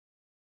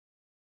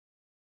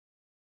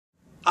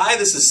Hi,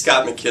 this is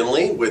Scott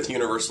McKinley with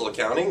Universal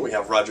Accounting. We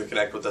have Roger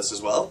Connect with us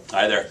as well.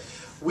 Hi there.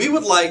 We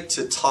would like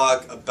to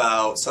talk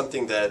about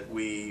something that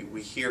we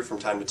hear from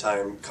time to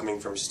time coming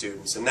from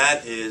students, and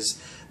that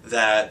is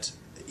that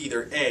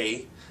either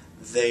A,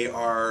 they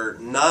are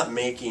not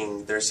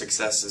making their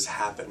successes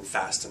happen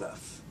fast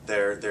enough.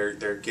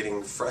 They're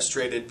getting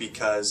frustrated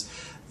because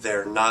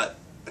they're not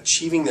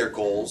achieving their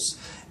goals,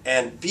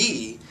 and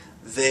B,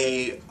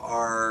 they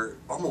are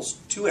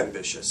almost too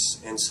ambitious,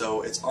 and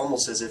so it's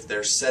almost as if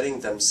they're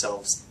setting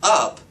themselves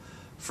up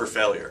for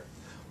failure.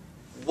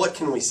 What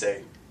can we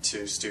say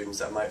to students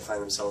that might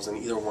find themselves in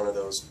either one of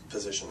those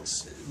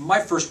positions? My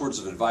first words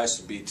of advice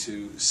would be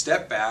to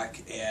step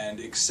back and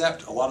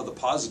accept a lot of the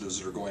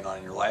positives that are going on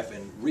in your life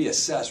and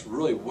reassess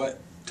really what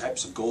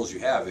types of goals you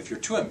have. If you're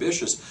too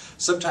ambitious,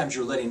 sometimes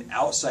you're letting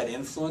outside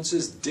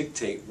influences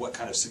dictate what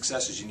kind of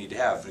successes you need to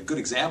have. A good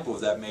example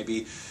of that may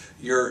be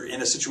you're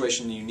in a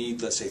situation you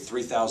need, let's say,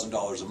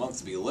 $3,000 a month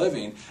to be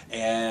living,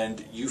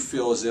 and you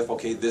feel as if,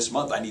 okay, this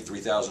month I need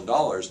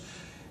 $3,000.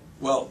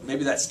 Well,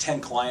 maybe that's 10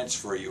 clients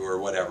for you or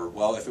whatever.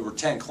 Well, if it were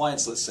 10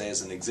 clients, let's say,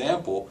 as an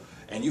example,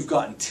 and you've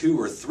gotten 2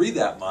 or 3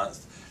 that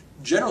month,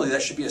 generally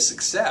that should be a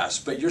success.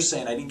 But you're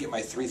saying, I didn't get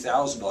my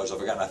 $3,000,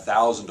 I've gotten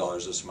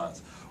 $1,000 this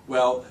month.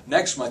 Well,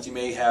 next month you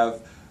may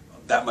have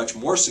that much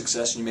more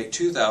success and you make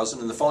 $2,000,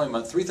 and the following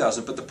month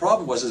 $3,000. But the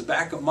problem is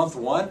back at month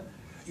 1,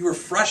 you were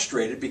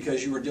frustrated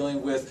because you were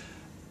dealing with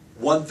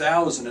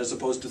 $1,000 as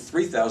opposed to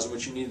 $3,000,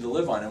 which you needed to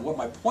live on. And what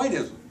my point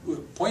is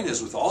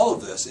with all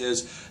of this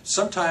is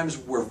sometimes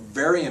we're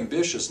very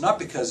ambitious, not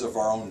because of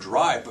our own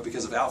drive, but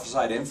because of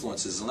outside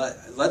influences. And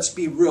let's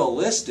be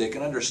realistic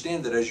and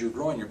understand that as you're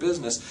growing your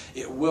business,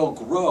 it will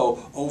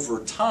grow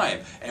over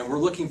time. And we're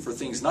looking for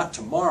things not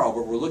tomorrow,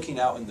 but we're looking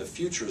out in the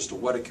future as to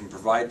what it can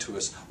provide to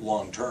us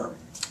long term.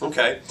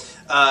 Okay.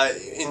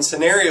 In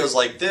scenarios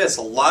like this,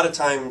 a lot of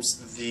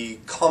times the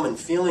common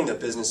feeling that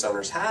business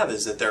owners have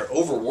is that they're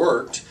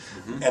overworked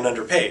and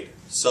underpaid.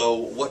 So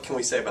what can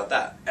we say about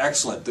that?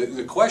 Excellent.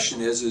 The question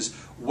is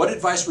what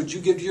advice would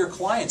you give to your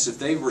clients if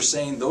they were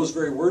saying those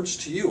very words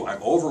to you?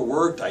 I'm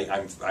overworked,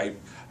 I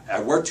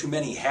wear too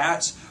many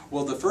hats.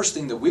 Well, the first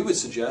thing that we would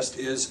suggest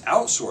is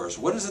outsource.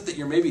 What is it that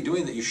you're maybe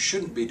doing that you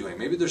shouldn't be doing?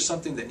 Maybe there's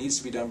something that needs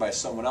to be done by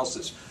someone else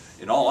that's,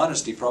 in all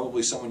honesty,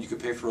 probably someone you could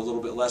pay for a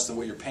little bit less than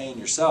what you're paying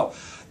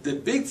yourself. The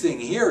big thing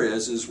here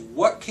is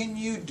what can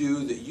you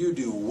do that you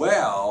do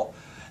well,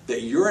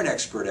 that you're an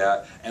expert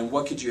at, and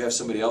what could you have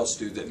somebody else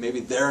do that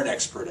maybe they're an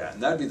expert at?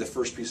 And that would be the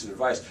first piece of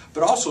advice.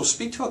 But also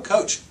speak to a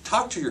coach.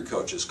 Talk to your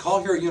coaches.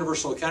 Call here at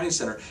Universal Accounting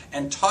Center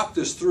and talk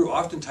this through.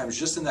 Oftentimes,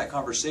 just in that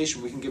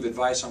conversation, we can give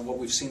advice on what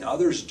we've seen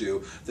others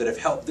do that have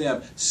helped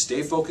them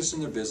stay focused in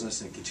their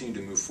business and continue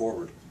to move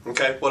forward.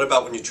 Okay, what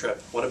about when you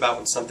trip? What about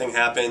when something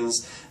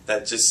happens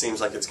that just seems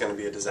like it's going to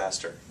be a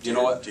disaster? You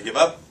know what? Do you give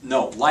up?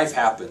 No, life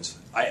happens.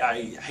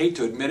 I hate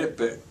to admit it,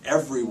 but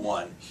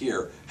everyone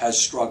here has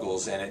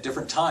struggles, and at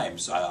different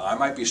times. I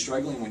might be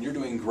struggling when you're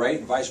doing great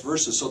and vice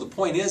versa. So the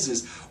point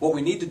is what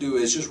we need to do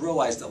is just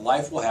realize that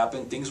life will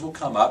happen, things will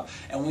come up,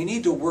 and we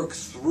need to work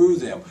through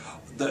them.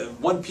 The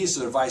one piece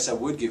of advice I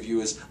would give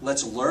you is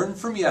let's learn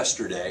from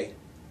yesterday.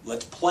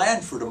 Let's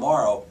plan for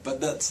tomorrow, but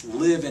let's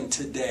live in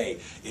today.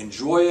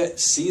 Enjoy it,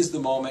 seize the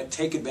moment,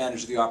 take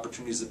advantage of the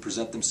opportunities that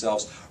present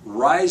themselves,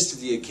 rise to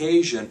the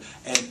occasion,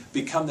 and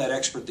become that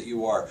expert that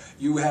you are.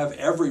 You have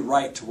every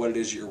right to what it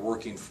is you're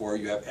working for.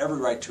 You have every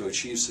right to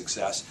achieve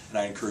success, and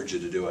I encourage you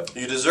to do it.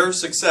 You deserve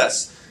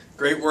success.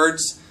 Great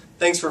words.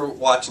 Thanks for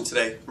watching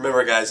today.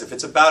 Remember, guys, if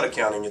it's about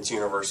accounting, it's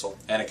universal.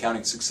 And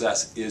accounting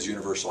success is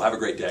universal. Have a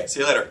great day. See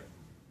you later.